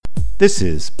This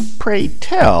is Pray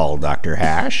Tell Dr.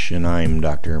 Hash, and I'm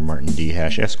Dr. Martin D.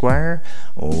 Hash, Esquire,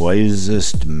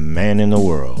 wisest man in the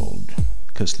world,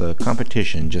 'cause the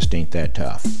competition just ain't that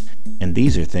tough. And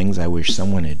these are things I wish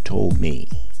someone had told me.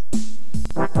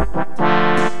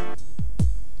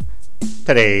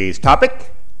 Today's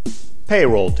topic,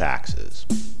 payroll taxes.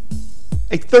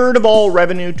 A third of all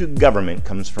revenue to government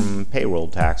comes from payroll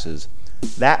taxes.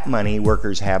 That money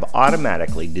workers have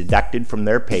automatically deducted from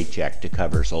their paycheck to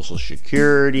cover Social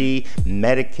Security,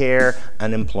 Medicare,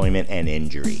 unemployment, and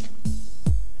injury.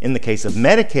 In the case of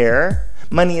Medicare,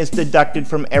 money is deducted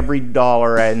from every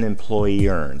dollar an employee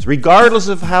earns, regardless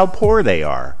of how poor they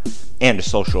are. And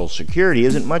Social Security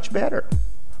isn't much better.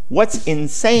 What's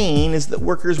insane is that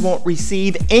workers won't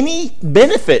receive any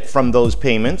benefit from those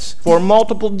payments for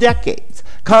multiple decades,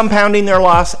 compounding their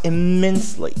loss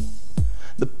immensely.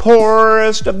 The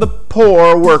poorest of the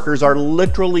poor workers are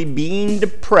literally being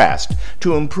depressed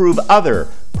to improve other,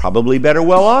 probably better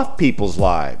well-off people's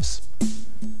lives.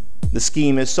 The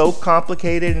scheme is so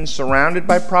complicated and surrounded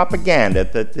by propaganda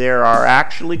that there are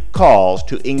actually calls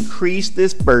to increase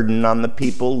this burden on the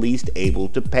people least able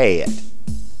to pay it.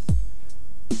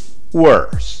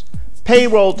 Worse,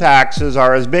 payroll taxes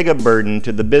are as big a burden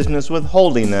to the business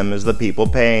withholding them as the people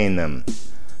paying them.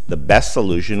 The best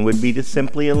solution would be to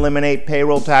simply eliminate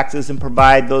payroll taxes and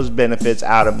provide those benefits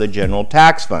out of the general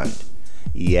tax fund.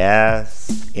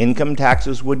 Yes, income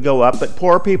taxes would go up, but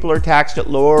poor people are taxed at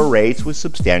lower rates with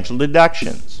substantial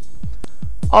deductions.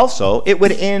 Also, it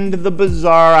would end the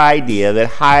bizarre idea that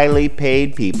highly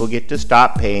paid people get to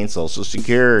stop paying Social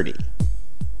Security.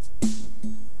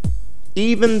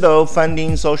 Even though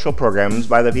funding social programs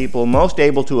by the people most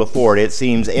able to afford it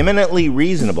seems eminently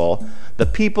reasonable, the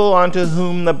people onto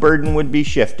whom the burden would be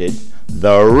shifted,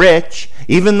 the rich,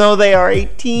 even though they are a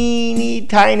teeny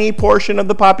tiny portion of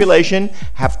the population,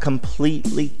 have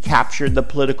completely captured the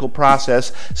political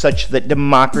process such that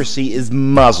democracy is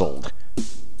muzzled.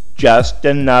 Just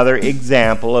another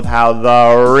example of how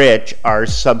the rich are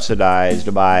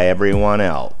subsidized by everyone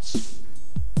else.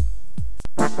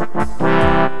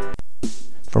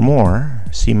 For more,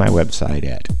 see my website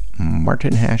at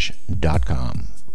martinhash.com.